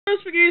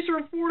Spaghetti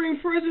reporting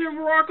President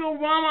Barack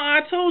Obama.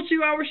 I told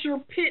you I was your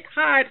pit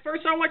hide.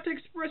 First, I'd like to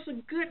express a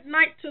good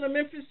night to the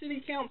Memphis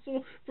City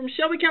Council from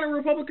Shelby County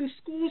Republican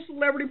school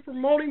celebrity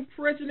promoting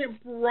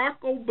President Barack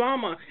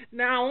Obama.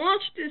 Now, I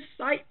launched this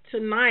site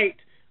tonight,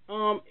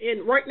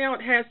 and right now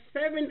it has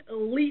 7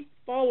 elite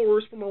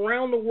followers from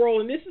around the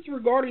world, and this is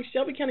regarding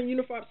Shelby County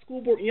Unified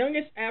School Board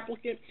youngest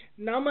applicant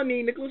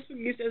nominee Nicholas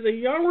McGee as a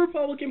young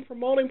Republican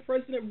promoting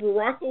President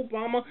Barack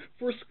Obama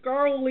for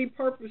scholarly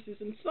purposes.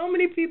 And so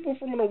many people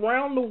from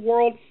around the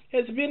world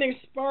has been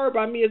inspired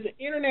by me as an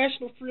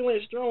international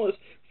freelance journalist,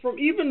 from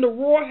even the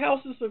royal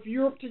houses of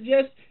Europe to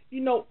just,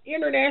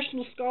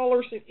 international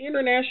scholars and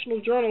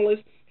international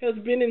journalists has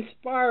been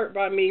inspired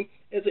by me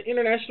as an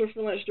international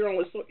freelance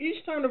journalist. So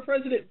each time the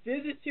president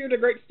visits here the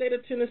great state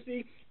of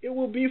Tennessee, it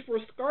will be for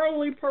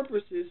scholarly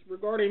purposes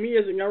regarding me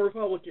as a young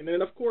Republican.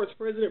 And of course,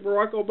 President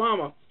Barack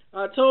Obama,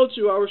 I told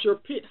you I was your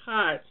pit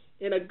hide.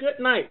 And a good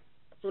night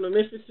from the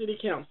Memphis City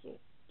Council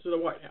to the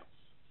White House.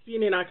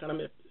 CNN icon of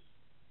Memphis.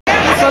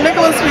 So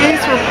Nicholas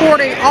McGee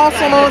reporting,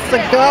 also known as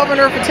the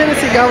governor for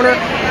Tennessee Governor,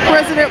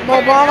 President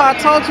Obama. I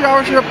told you I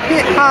was your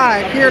pit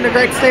hide here in the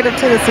great state of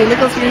Tennessee.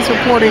 Nicholas McGee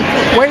reporting,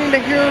 waiting to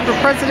hear the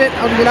President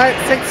of the United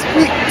States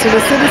speak to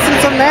the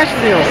citizens of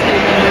Nashville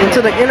and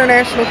to the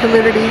international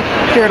community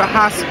here at a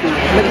high school.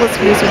 Nicholas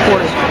McGee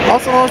reporting,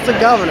 also known as the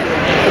governor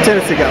for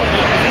Tennessee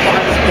Governor,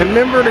 and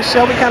member of the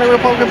Shelby County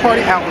Republican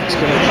Party Outreach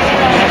Committee.